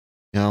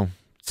You know,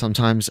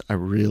 sometimes I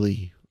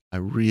really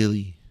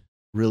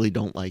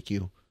don't like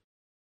you.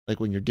 Like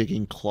when you're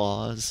digging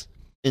claws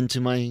into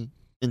my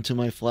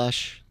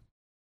flesh.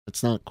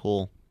 That's not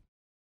cool.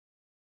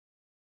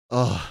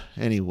 Oh,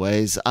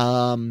 anyways,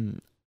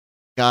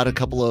 got a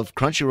couple of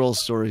Crunchyroll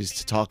stories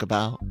to talk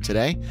about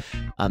today.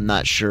 I'm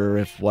not sure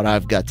if what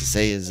I've got to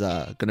say is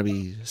going to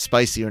be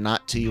spicy or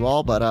not to you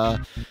all, but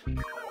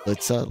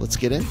let's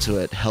get into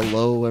it.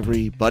 Hello,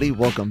 everybody.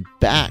 Welcome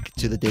back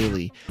to the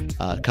Daily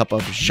Cup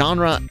of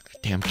Genre.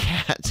 Damn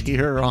cats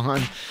here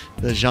on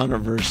the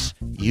Genreverse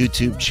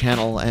YouTube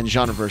channel and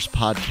Genreverse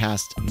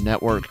Podcast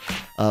Network,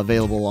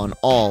 available on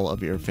all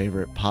of your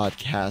favorite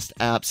podcast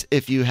apps.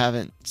 If you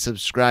haven't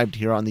subscribed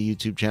here on the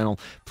YouTube channel,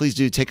 please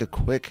do take a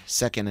quick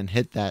second and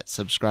hit that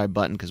subscribe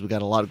button, because we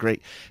got a lot of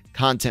great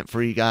content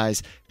for you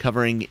guys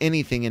covering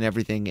anything and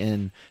everything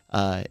in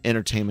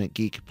entertainment,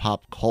 geek,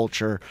 pop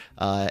culture,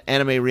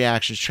 anime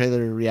reactions,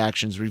 trailer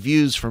reactions,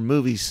 reviews for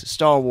movies,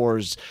 Star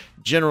Wars,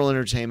 general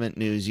entertainment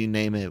news, you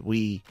name it.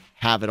 We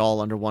have it all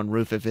under one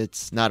roof. If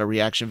it's not a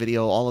reaction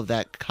video, all of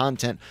that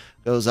content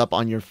goes up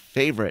on your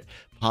favorite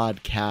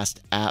podcast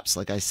apps.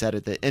 Like I said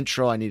at the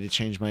intro, I need to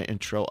change my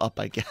intro up,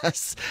 I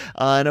guess.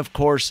 And of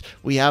course,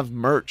 we have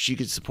merch. You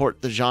can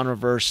support the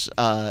Genreverse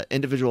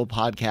individual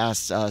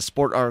podcasts.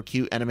 Sport our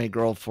cute anime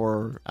girl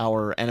for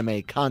our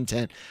anime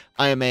content.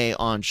 IMA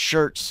on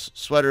shirts,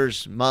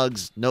 sweaters,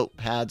 mugs,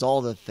 notepads,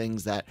 all the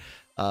things that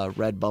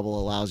Redbubble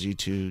allows you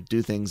to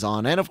do things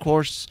on. And of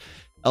course,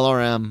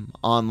 LRM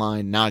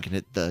Online. Now I can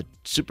hit the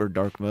super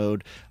dark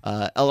mode.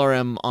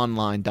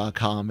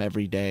 LRMonline.com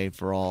every day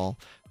for all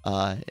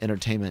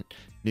entertainment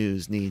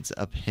news, needs,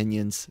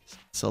 opinions,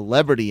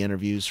 celebrity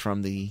interviews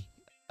from the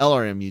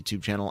LRM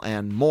YouTube channel,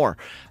 and more.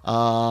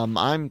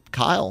 I'm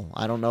Kyle.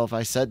 I don't know if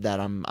I said that.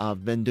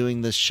 I've been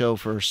doing this show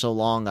for so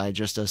long. I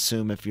just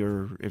assume if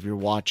you're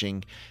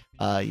watching,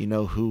 you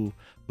know who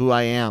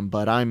I am.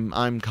 But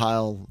I'm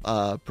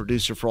Kyle,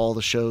 producer for all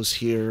the shows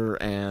here,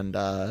 and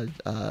the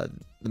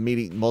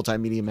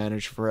multimedia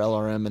manager for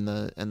LRM and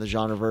the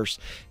Genreverse.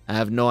 I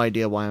have no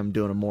idea why I'm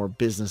doing a more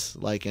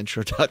business-like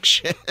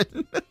introduction,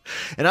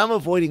 and I'm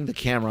avoiding the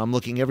camera. I'm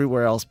looking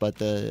everywhere else but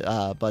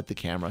the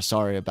camera.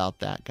 Sorry about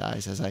that,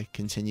 guys. As I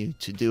continue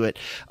to do it,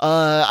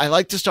 I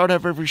like to start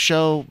every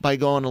show by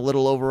going a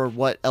little over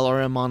what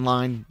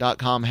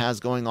LRMonline.com has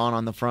going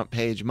on the front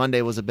page.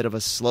 Monday was a bit of a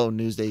slow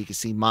news day. You can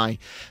see my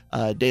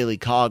daily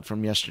COG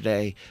from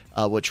yesterday,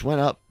 which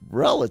went up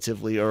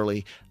relatively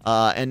early,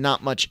 and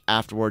not much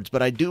afterwards.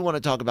 But I do want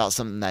to talk about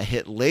something that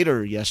hit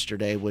later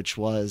yesterday, which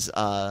was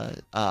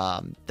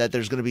that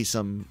there's going to be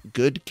some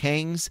good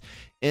Kangs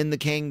in the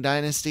Kang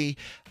Dynasty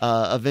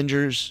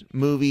Avengers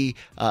movie.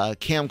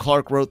 Cam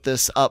Clark wrote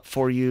this up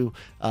for you.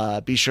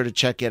 Be sure to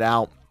check it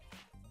out.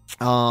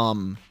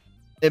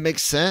 It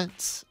makes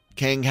sense.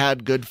 Kang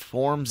had good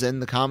forms in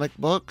the comic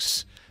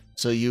books,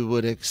 so you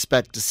would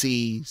expect to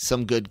see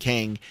some good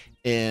Kang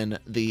in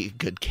the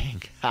good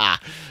Kang.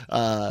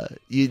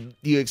 You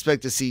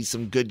expect to see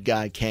some good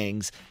guy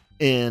Kangs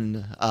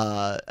in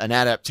an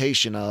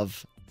adaptation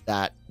of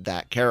that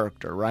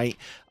character, right?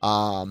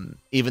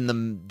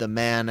 Even the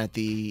man at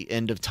the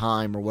end of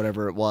time, or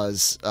whatever it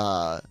was,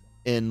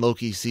 in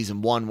Loki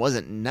season 1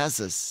 wasn't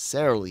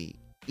necessarily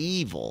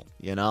evil,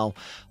 you know.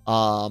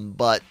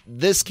 But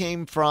this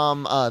came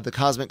from the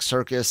Cosmic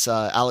Circus,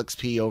 Alex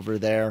P over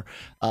there.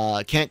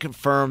 Can't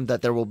confirm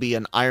that there will be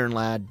an Iron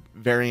Lad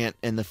variant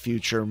in the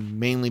future,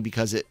 mainly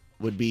because it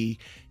would be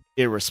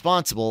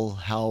irresponsible.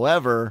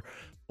 However,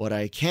 what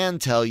I can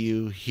tell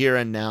you here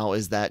and now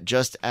is that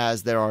just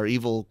as there are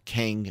evil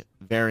Kang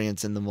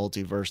variants in the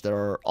multiverse, there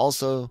are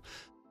also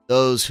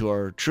those who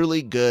are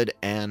truly good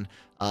and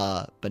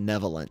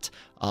benevolent.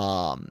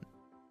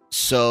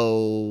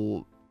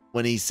 So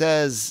when he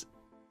says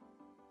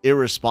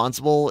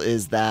irresponsible,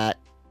 is that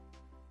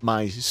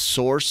my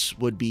source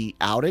would be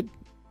outed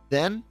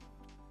then?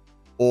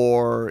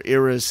 Or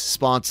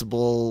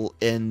irresponsible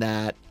in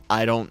that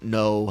I don't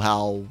know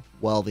how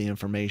well the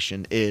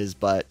information is?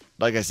 But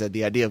like I said,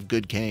 the idea of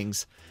good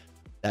Kangs,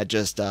 that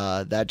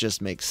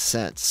just makes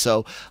sense.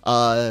 So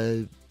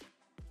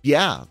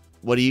yeah,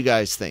 what do you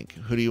guys think?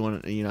 Who do you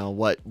want to,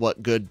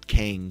 what good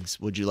Kangs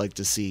would you like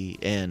to see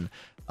in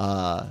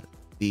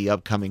the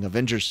upcoming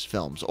Avengers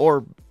films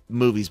or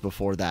movies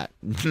before that?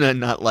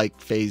 Not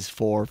like phase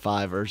 4,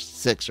 5, or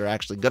 6 are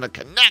actually gonna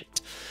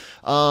connect.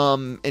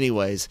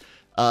 Anyways,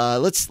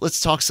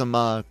 let's talk some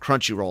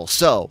Crunchyroll.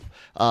 So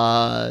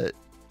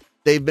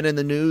they've been in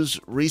the news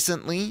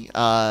recently,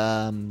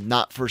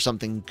 not for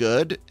something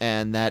good,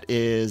 and that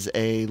is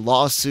a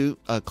lawsuit,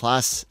 a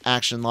class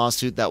action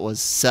lawsuit that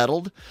was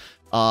settled,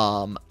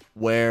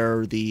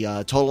 where the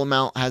total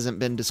amount hasn't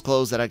been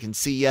disclosed that I can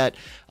see yet.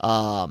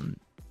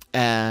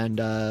 And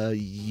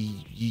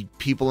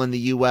people in the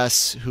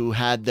U.S. who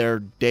had their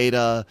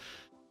data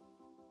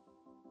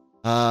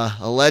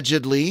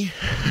allegedly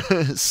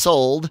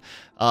sold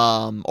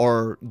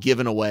or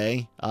given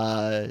away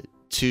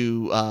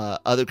to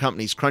other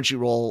companies.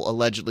 Crunchyroll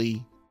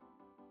allegedly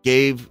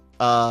gave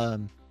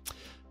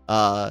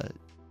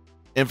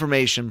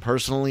information,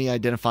 personally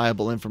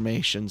identifiable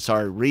information.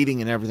 Sorry,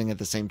 reading and everything at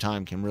the same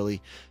time can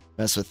really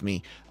mess with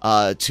me.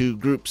 To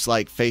groups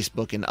like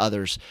Facebook and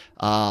others.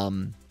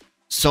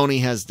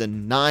 Sony has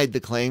denied the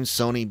claims,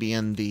 Sony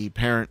being the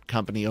parent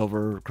company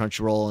over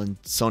Crunchyroll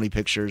and Sony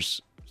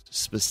Pictures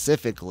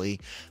specifically,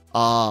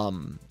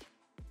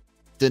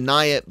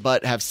 deny it,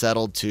 but have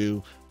settled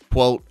to,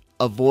 quote,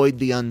 avoid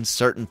the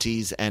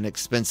uncertainties and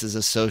expenses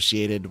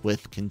associated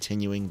with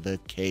continuing the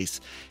case,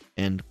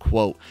 end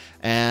quote.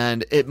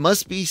 And it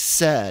must be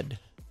said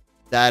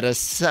that a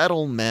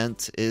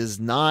settlement is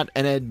not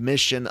an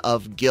admission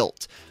of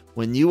guilt.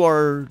 When you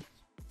are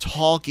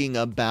talking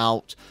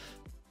about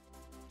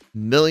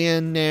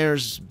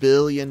millionaires,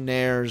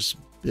 billionaires,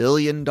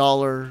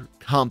 billion-dollar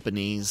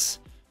companies,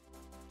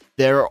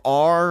 there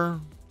are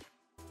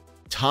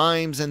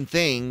times and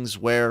things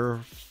where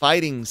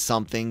fighting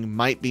something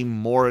might be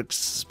more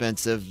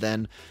expensive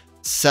than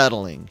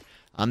settling.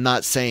 I'm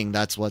not saying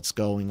that's what's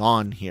going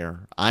on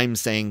here. I'm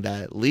saying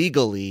that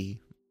legally,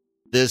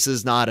 this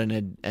is not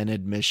an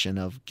admission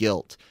of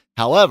guilt.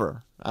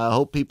 However, I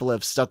hope people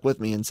have stuck with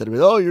me and said,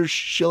 oh, you're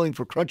shilling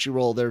for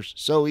Crunchyroll, they're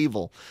so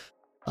evil.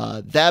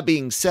 That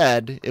being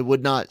said, it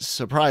would not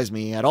surprise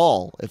me at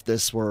all if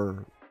this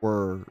were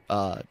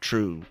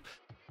true.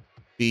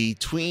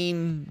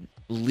 Between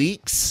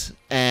leaks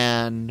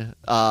and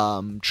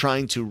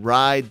trying to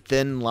ride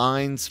thin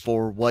lines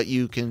for what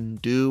you can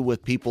do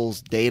with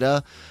people's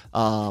data,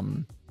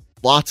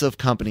 lots of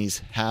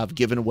companies have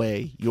given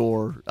away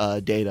your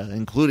data,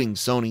 including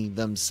Sony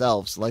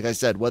themselves. Like I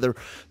said, whether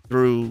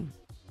through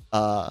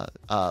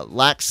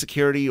lax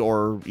security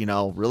or,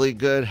 really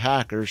good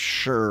hackers,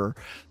 sure,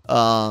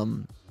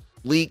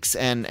 leaks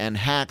and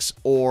hacks,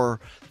 or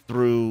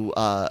through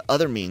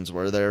other means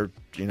where they're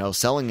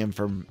selling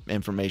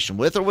information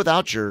with or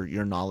without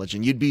your knowledge.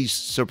 And you'd be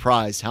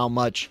surprised how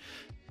much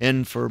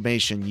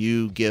information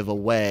you give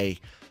away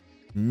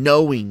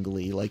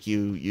knowingly, like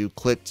you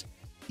clicked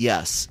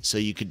yes so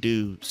you could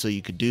do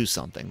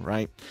something,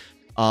 right?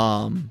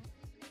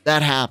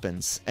 That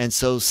happens. And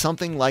so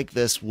something like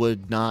this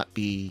would not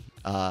be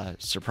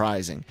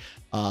surprising.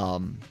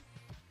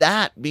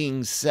 That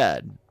being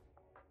said,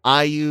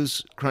 I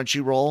use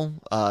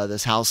Crunchyroll.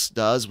 This house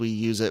does. We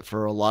use it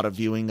for a lot of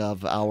viewing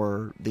of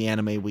the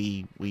anime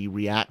we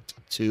react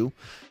to.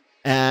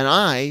 And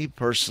I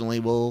personally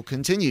will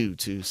continue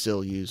to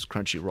still use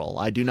Crunchyroll.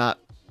 I do not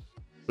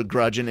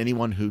begrudge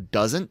anyone who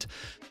doesn't.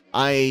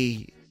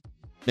 I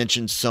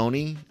mentioned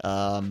Sony.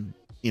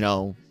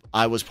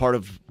 I was part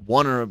of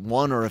one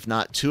or if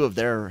not two of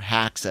their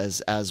hacks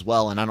as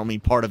well. And I don't mean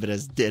part of it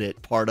as did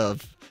it, part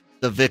of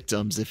the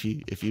victims, if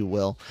you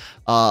will.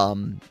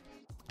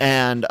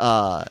 And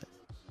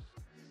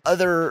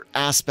other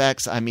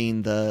aspects,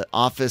 the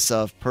Office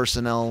of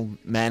Personnel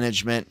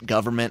Management,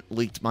 government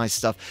leaked my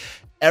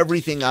stuff.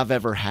 Everything I've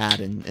ever had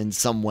in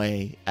some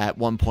way at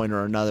one point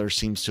or another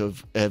seems to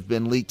have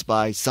been leaked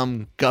by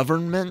some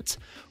government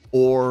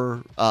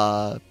or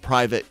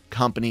private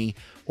company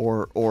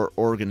or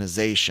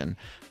organization.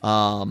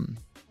 So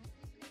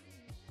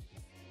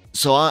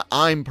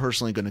I'm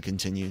personally going to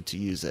continue to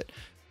use it,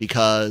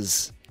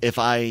 because if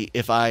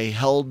I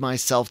held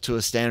myself to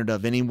a standard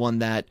of anyone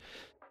that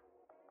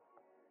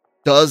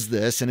does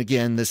this, and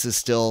again, this is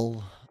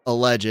still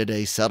alleged,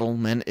 a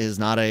settlement is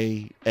not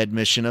a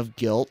admission of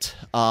guilt.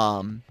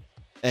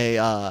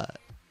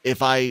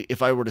 If I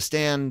were to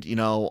stand,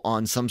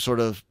 on some sort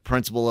of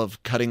principle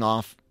of cutting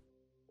off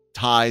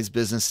ties,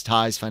 business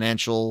ties,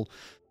 financial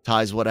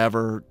ties,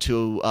 whatever,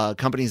 to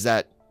companies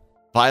that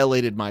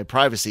violated my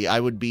privacy, I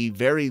would be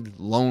very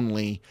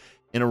lonely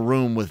in a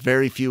room with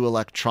very few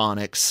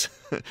electronics.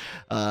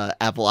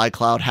 Apple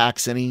iCloud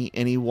hacks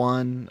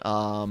anyone.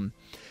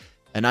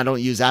 And I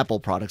don't use Apple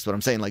products, but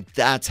I'm saying, like,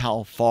 that's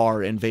how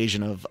far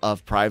invasion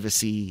of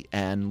privacy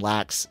and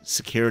lax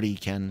security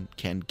can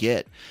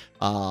get.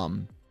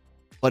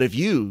 But if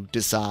you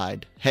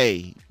decide,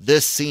 hey,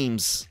 this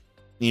seems,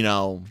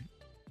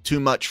 too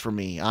much for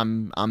me,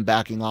 I'm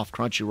backing off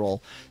Crunchyroll,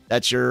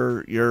 that's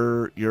your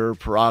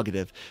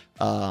prerogative.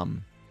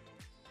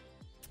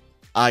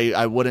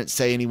 I wouldn't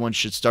say anyone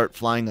should start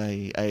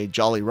flying a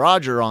Jolly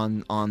Roger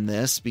on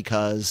this,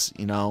 because,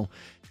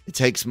 it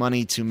takes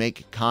money to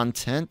make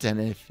content.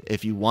 And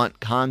if you want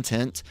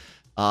content,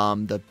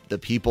 the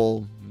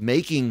people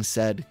making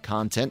said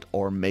content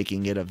or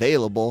making it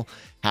available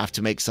have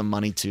to make some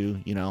money to,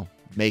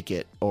 make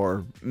it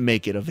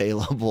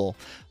available.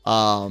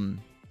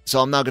 So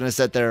I'm not going to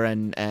sit there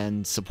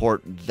and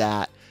support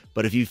that.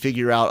 But if you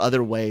figure out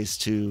other ways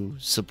to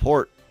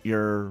support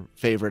your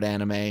favorite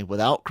anime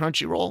without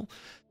Crunchyroll,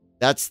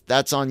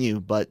 that's on you.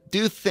 But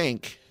do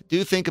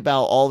think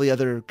about all the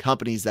other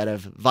companies that have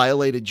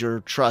violated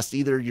your trust,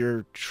 either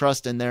your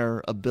trust in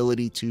their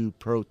ability to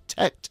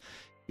protect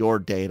your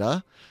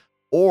data,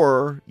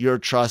 or your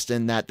trust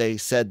in that they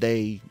said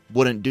they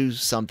wouldn't do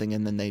something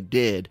and then they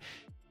did,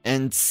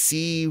 and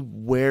see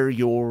where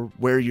you're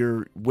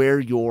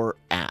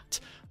at.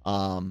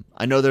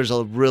 I know there's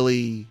a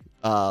really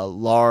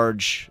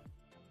large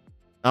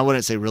I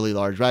wouldn't say really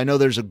large, but I know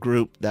there's a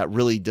group that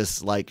really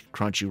dislike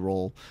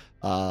Crunchyroll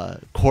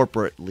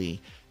corporately.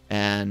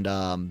 And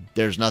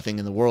there's nothing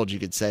in the world you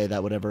could say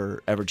that would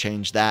ever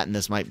change that. And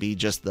this might be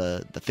just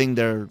the thing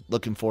they're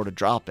looking for to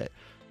drop it.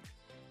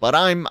 But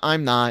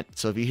I'm not.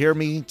 So if you hear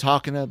me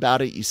talking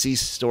about it, you see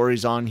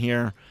stories on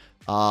here,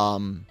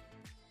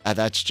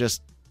 that's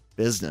just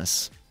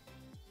business,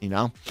 you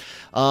know.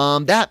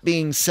 That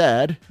being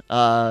said,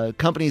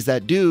 companies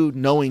that do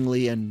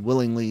knowingly and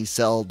willingly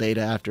sell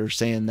data after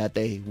saying that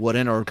they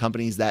wouldn't, or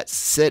companies that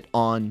sit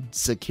on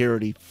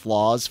security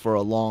flaws for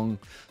a long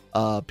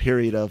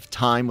period of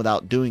time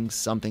without doing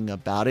something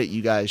about it,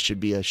 you guys should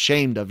be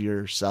ashamed of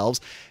yourselves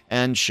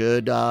and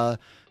should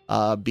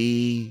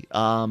be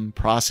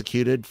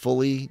prosecuted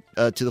fully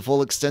to the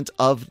full extent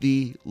of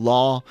the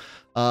law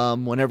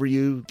whenever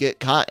you get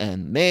caught,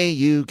 and may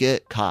you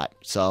get caught.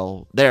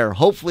 So there,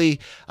 hopefully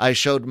I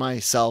showed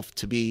myself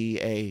to be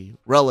a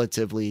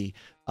relatively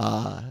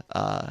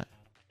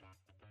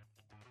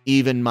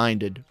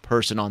even-minded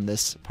person on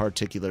this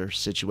particular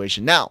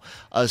situation. Now,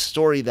 a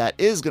story that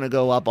is going to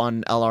go up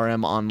on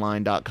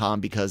lrmonline.com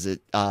because it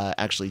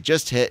actually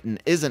just hit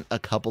and isn't a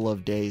couple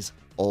of days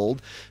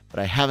old, but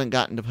I haven't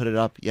gotten to put it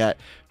up yet.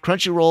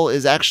 Crunchyroll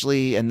is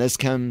actually, and this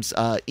comes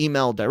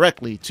emailed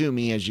directly to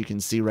me, as you can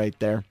see right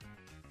there.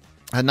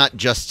 Not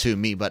just to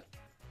me, but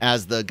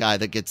as the guy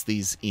that gets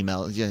these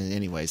emails.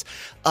 Anyways,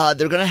 they're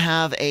going to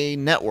have a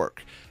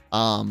network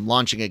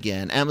launching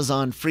again.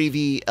 Amazon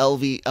Freevee,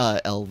 LG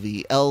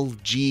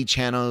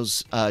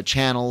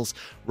channels,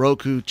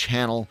 Roku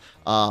channel,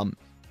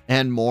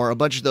 and more. A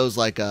bunch of those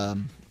like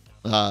VoIP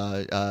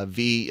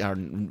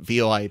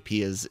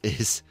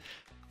is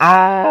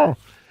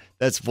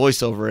that's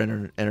voice over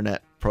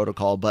internet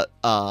protocol, but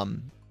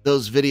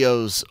those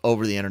videos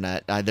over the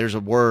internet, there's a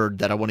word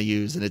that I want to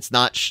use, and it's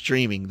not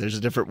streaming. There's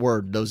a different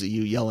word. Those of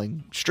you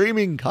yelling,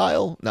 streaming,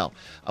 Kyle? No,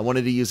 I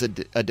wanted to use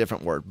a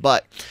different word.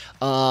 But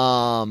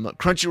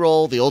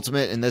Crunchyroll, the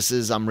ultimate, and this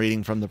is, I'm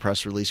reading from the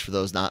press release for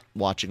those not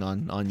watching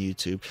on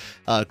YouTube.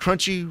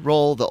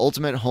 Crunchyroll, the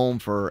ultimate home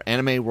for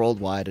anime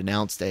worldwide,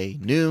 announced a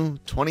new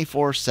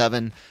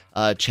 24/7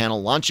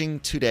 channel launching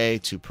today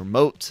to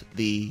promote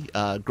the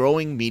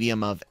growing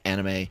medium of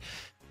anime.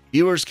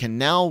 Viewers can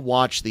now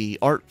watch the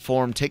art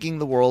form taking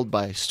the world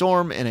by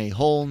storm in a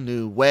whole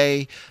new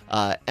way.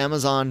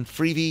 Amazon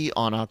Freevee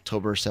on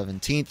October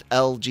 17th,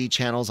 LG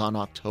channels on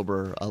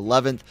October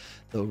 11th,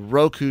 the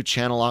Roku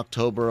channel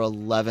October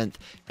 11th,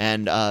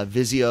 and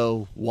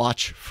Vizio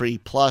Watch Free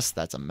Plus,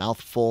 that's a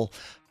mouthful,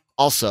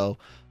 also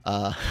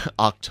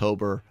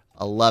October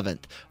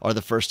 11th, are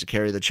the first to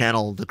carry the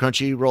channel. The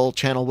Crunchyroll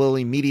channel will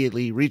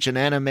immediately reach an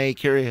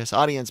anime-curious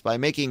audience by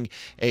making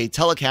a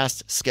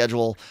telecast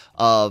schedule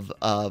of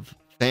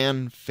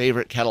fan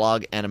favorite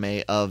catalog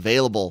anime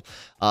available.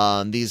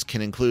 These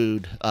can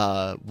include,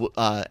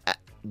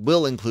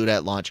 will include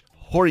at launch,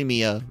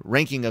 Horimiya,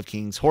 Ranking of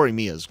Kings.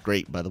 Horimiya is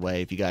great, by the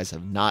way, if you guys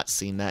have not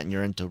seen that and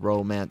you're into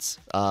romance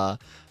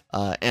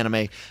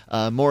anime.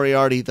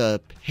 Moriarty,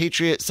 the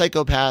Patriot,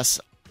 Psychopaths,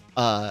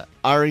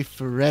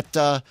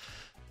 Arifureta.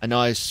 I know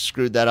I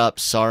screwed that up.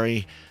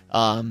 Sorry.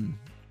 Arifureta.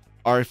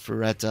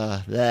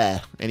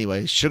 Bleh.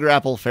 Anyway, Sugar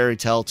Apple Fairy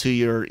Tale, To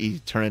Your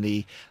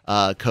Eternity,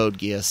 Code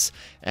Geass,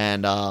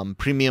 and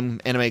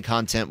premium anime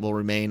content will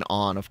remain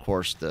on, of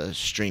course, the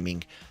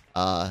streaming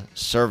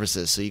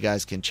services, so you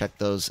guys can check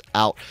those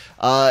out.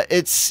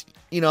 It's,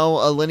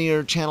 a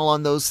linear channel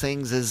on those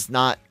things is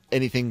not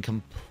anything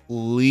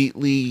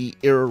completely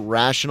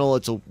irrational.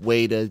 It's a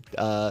way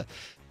to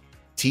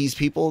tease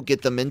people,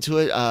 get them into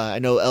it. I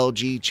know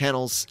LG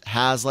channels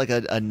has like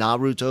a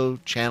Naruto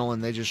channel,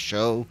 and they just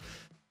show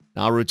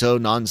Naruto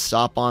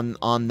nonstop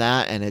on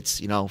that, and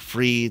it's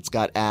free. It's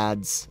got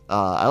ads.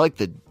 I like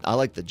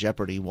the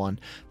Jeopardy one.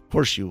 Of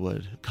course you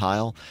would,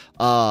 Kyle.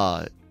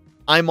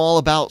 I'm all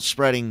about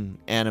spreading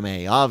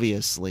anime.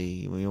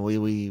 Obviously, we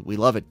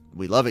love it.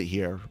 We love it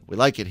here. We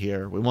like it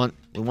here. We want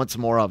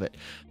some more of it.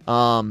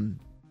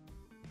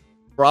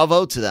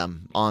 Bravo to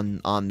them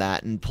on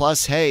that. And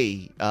plus,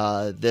 hey,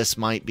 this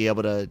might be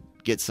able to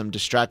get some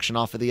distraction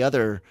off of the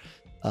other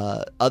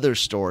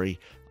story.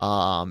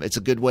 It's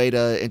a good way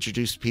to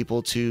introduce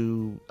people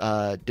to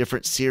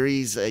different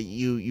series.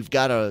 You've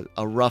got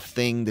a rough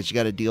thing that you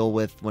got to deal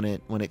with when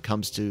it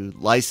comes to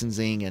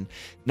licensing, and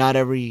not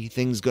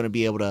everything's going to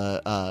be able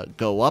to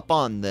go up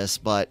on this.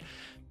 But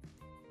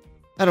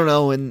I don't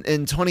know. In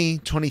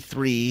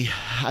 2023,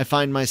 I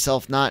find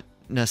myself not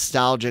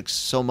nostalgic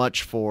so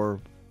much for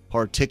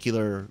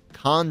particular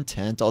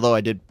content, although I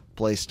did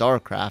play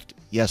StarCraft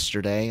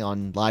yesterday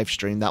on live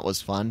stream. That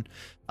was fun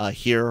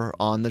here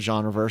on the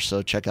Genreverse,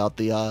 so check out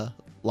the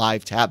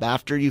live tab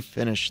after you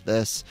finish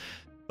this.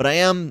 But I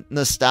am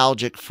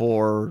nostalgic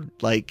for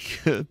like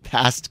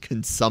past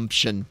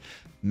consumption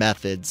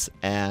methods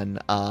and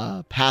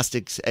past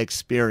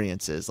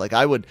experiences. Like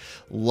I would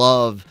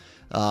love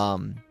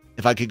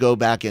if I could go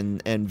back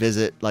and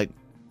visit, like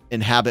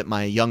inhabit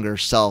my younger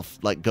self,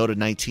 like go to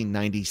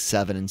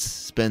 1997 and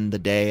spend the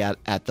day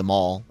at the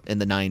mall in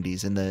the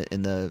 90s, in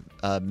the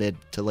mid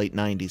to late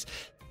 90s.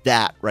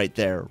 That right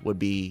there would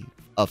be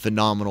a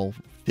phenomenal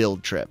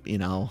field trip,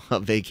 a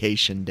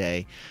vacation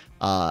day.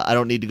 I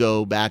don't need to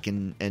go back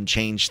and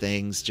change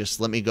things. Just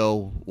let me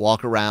go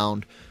walk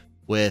around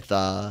with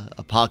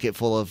a pocket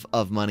full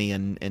of money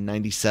in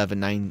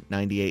 97,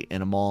 98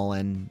 in a mall,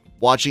 and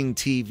watching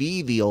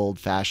TV the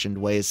old-fashioned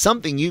way is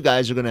something you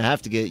guys are going to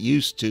have to get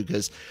used to,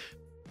 because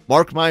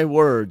mark my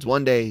words,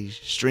 one day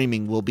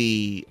streaming will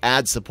be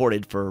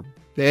ad-supported for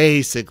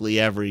basically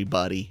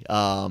everybody.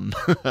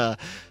 But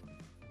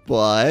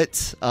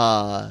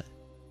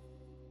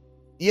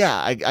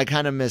yeah, I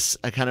kind of miss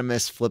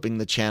flipping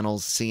the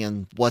channels,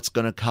 seeing what's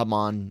going to come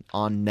on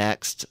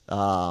next.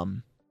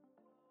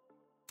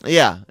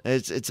 Yeah,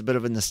 it's a bit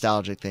of a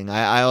nostalgic thing.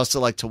 I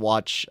also like to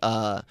watch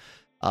old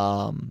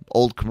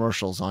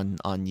commercials on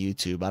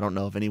YouTube. I don't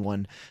know if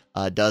anyone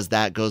does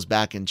that, goes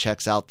back and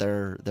checks out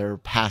their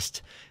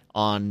past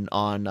on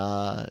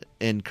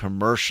in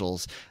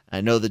commercials.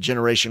 I know the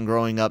generation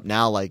growing up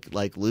now,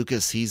 like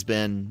Lucas, he's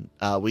been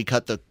we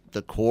cut the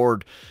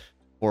cord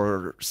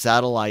or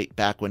satellite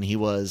back when he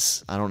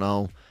was, I don't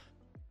know,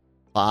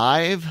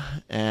 5,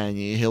 and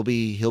he'll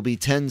be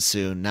 10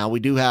 soon. Now we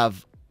do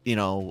have,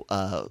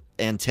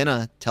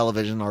 antenna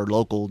television, our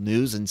local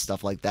news and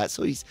stuff like that.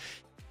 So he's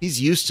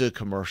used to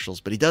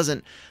commercials, but he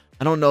doesn't,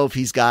 I don't know if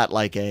he's got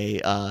like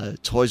a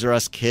Toys R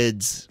Us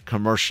Kids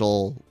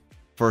commercial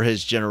for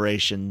his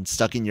generation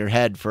stuck in your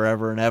head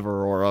forever and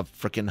ever, or a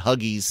freaking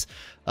Huggies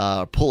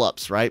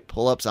pull-ups, right?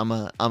 Pull-ups. I'm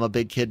a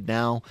big kid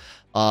now.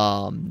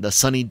 The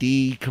Sunny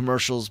D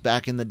commercials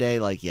back in the day,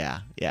 like, yeah,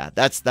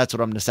 that's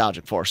what I'm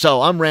nostalgic for.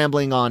 So I'm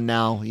rambling on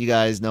now. You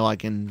guys know I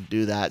can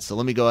do that. So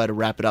let me go ahead and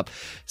wrap it up.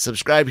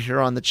 Subscribe here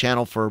on the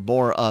channel for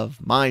more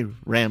of my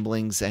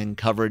ramblings and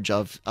coverage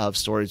of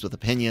stories with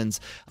opinions,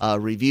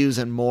 reviews,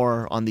 and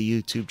more on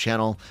the YouTube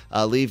channel.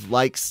 Leave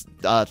likes,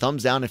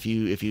 thumbs down if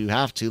you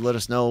have to. Let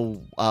us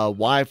know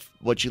why,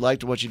 what you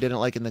liked or what you didn't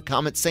like in the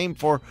comments. Same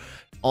for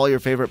all your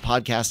favorite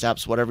podcast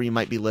apps, whatever you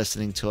might be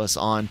listening to us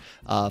on.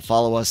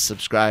 Follow us,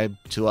 subscribe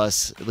to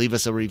us, leave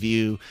us a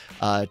review.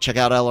 Check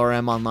out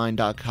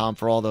lrmonline.com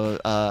for all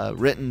the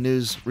written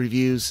news,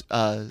 reviews,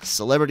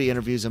 celebrity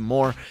interviews, and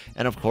more.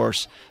 And of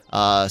course,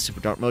 Super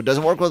Dark Mode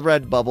doesn't work with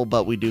Redbubble,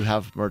 but we do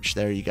have merch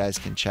there. You guys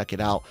can check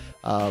it out.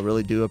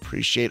 Really do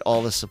appreciate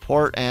all the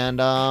support. And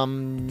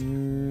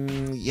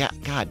yeah,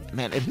 God,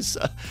 man, it is.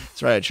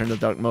 That's right. I turned the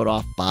dark mode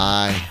off.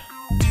 Bye.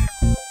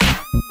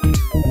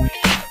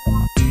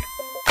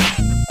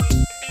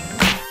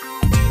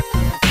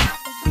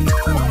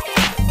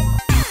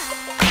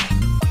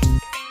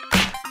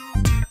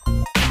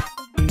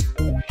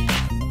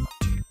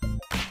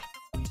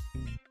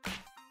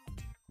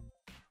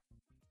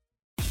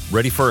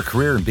 Ready for a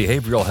career in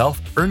behavioral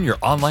health? Earn your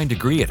online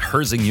degree at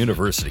Herzing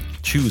University.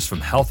 Choose from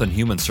health and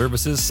human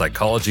services,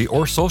 psychology,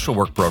 or social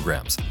work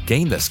programs.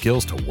 Gain the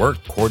skills to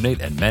work,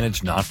 coordinate, and manage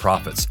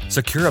nonprofits.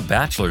 Secure a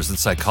bachelor's in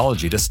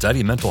psychology to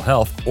study mental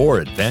health, or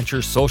advance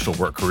your social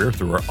work career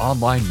through our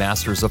online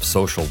Masters of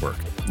Social Work.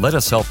 Let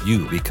us help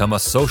you become a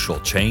social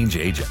change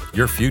agent.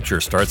 Your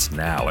future starts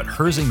now at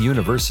Herzing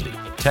University.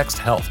 Text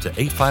HEALTH to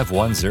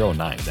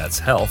 85109. That's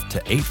HEALTH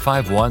to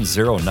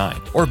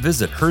 85109. Or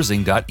visit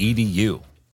herzing.edu.